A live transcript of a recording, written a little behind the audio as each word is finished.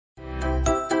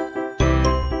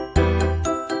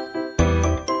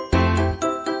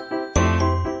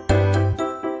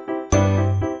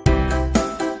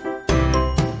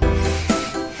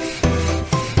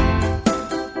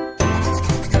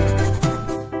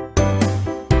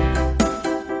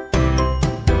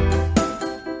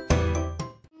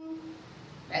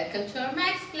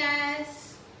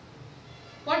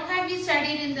we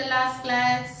studied in the last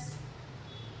class?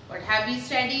 What have we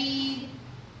studied?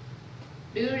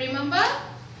 Do you remember?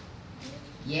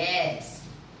 Yes.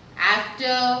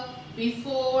 After,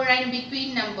 before and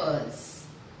between numbers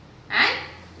and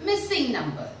missing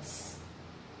numbers.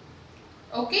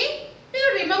 Okay? Do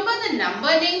you remember the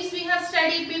number names we have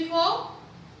studied before?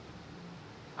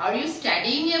 Are you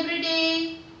studying every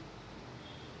day?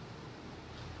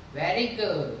 Very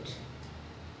good.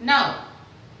 Now,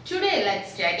 today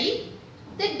let's study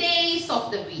the days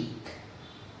of the week.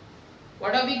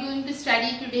 What are we going to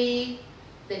study today?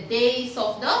 The days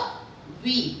of the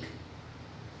week.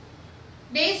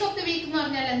 Days of the week എന്ന്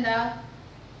പറഞ്ഞാൽ എന്താ?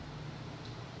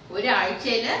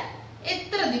 ഒരാഴ്ചയില്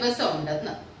എത്ര ദിവസം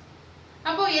ഉണ്ടെന്ന്.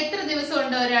 അപ്പോൾ എത്ര ദിവസം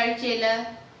ഉണ്ട് ഒരാഴ്ചയില്?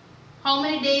 How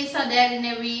many days are there in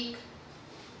a week?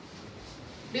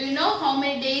 Do you know how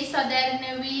many days are there in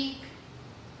a week?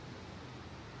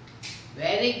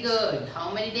 Very good. How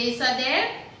many days are there?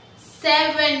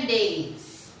 7 days.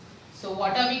 So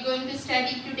what are we going to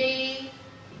study today?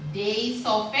 Days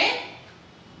of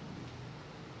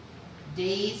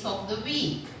the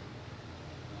week.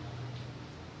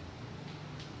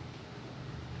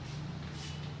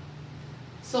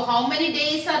 So how many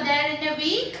days are there in a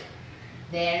week?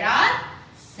 There are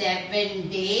 7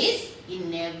 days in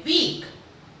a week.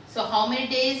 So how many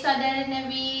days are there in a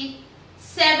week?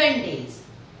 7 days.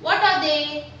 What are they?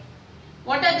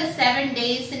 What are the 7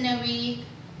 days in a week?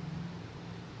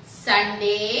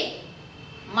 Sunday,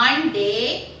 Monday,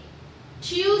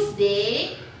 Tuesday,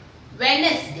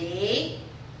 Wednesday,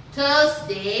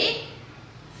 Thursday,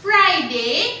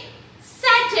 Friday,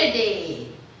 Saturday.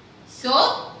 So,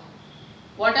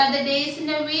 what are the days in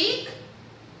a week?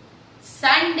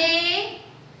 Sunday,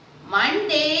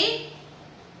 Monday,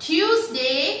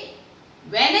 Tuesday,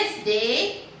 Wednesday,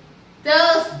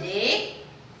 Thursday,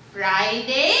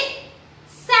 Friday,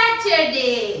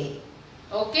 Saturday.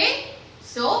 Okay?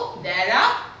 So, there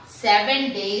are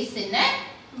 7 days in a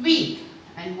week.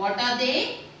 And what are they?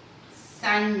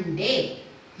 Sunday.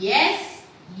 S-U-N-D-A-Y.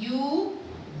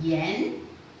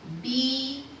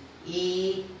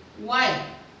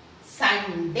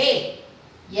 Sunday.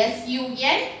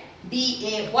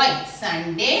 S-U-N-D-A-Y.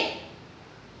 Sunday.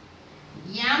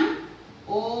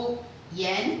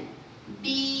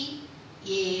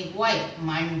 M-O-N-D-A-Y.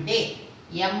 Monday.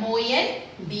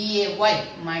 M-O-N-D-A-Y.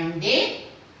 Monday.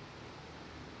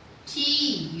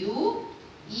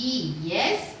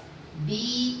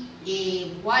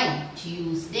 T-U-E-S-D-A-Y.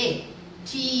 Tuesday.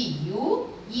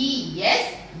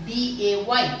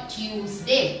 T-U-E-S-D-A-Y.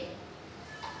 Tuesday.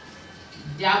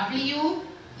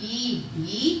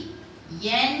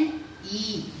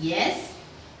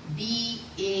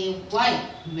 W-E-D-N-E-S-D-A-Y.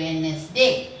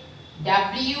 Wednesday.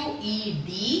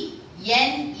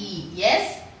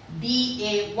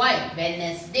 W-E-D-N-E-S-D-A-Y.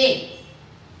 Wednesday.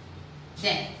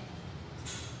 Then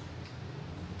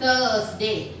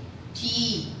Thursday.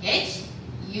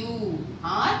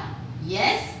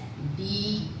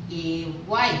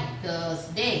 T-H-U-R-S-D-A-Y.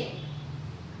 Thursday.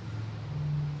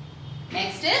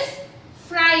 Next is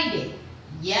Friday.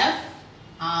 F-R-I-D-A-Y.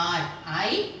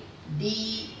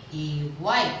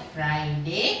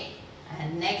 Friday. And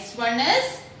next one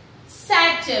is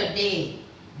Saturday.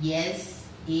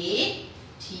 S-A-T-U-R-D-A-Y.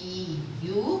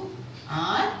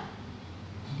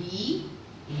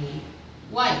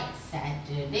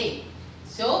 Saturday.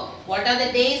 So, what are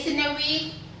the days in a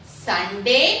week?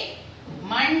 Sunday,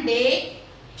 Monday,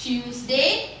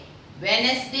 Tuesday,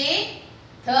 Wednesday,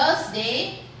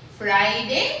 Thursday,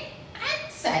 Friday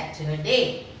and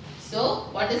Saturday. So,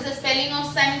 what is the spelling of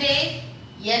Sunday?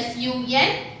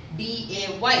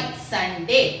 S-U-N-D-A-Y.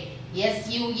 Sunday.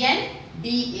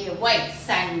 S-U-N-D-A-Y.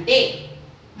 Sunday.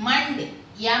 Monday.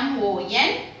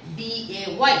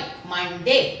 M-O-N-D-A-Y.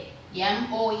 Monday.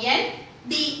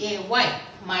 M-O-N-D-A-Y.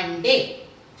 Monday.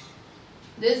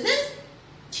 This is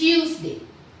Tuesday.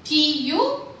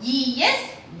 T-U-E-S-D-A-Y.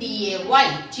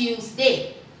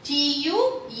 Tuesday.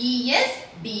 T-U-E-S-D-A-Y.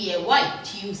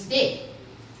 Tuesday.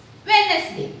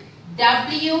 Wednesday.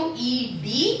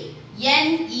 W-E-D-N-E-S-D-A-Y.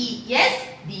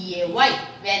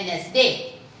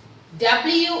 Wednesday.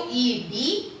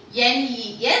 W-E-D-N-E-S-D-A-Y.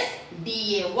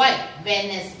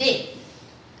 Wednesday.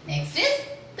 Next is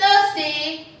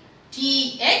Thursday.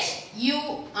 T-H-U-R-S-D-A-Y.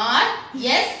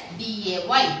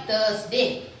 Thursday.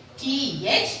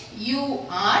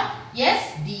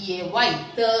 T-H-U-R-S-D-A-Y.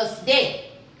 Thursday.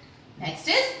 Next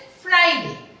is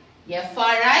Friday.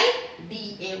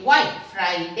 F-R-I-D-A-Y.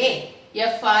 Friday.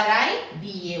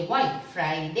 F-R-I-D-A-Y.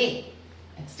 Friday.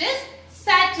 Next is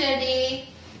Saturday.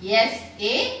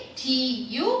 S-A-T-U-R-D-A-Y.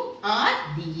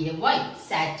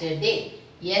 Saturday.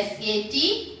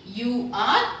 S-A-T-U-R-D-A-Y.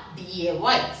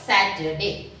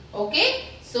 Saturday. Okay.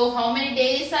 So how many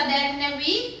days are there in a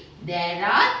week? There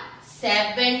are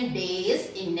 7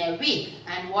 days in a week.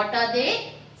 And what are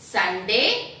they?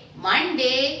 Sunday,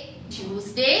 Monday,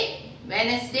 Tuesday,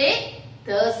 Wednesday,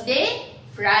 Thursday,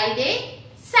 Friday,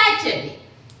 Saturday.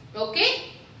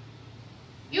 Okay.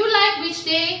 You like which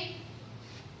day?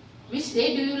 Which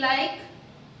day do you like?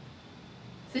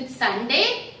 Is it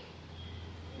Sunday?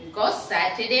 Because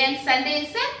Saturday and Sunday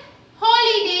is a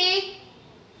holiday.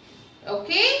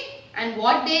 Okay. And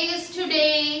what day is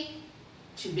today?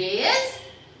 Today is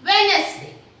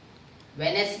Wednesday.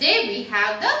 Wednesday we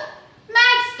have the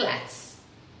maths class.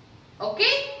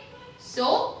 Okay.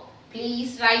 So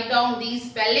please write down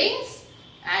these spellings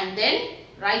and then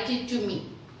write it to me.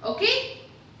 Okay.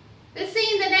 We'll see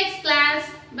you in the next class.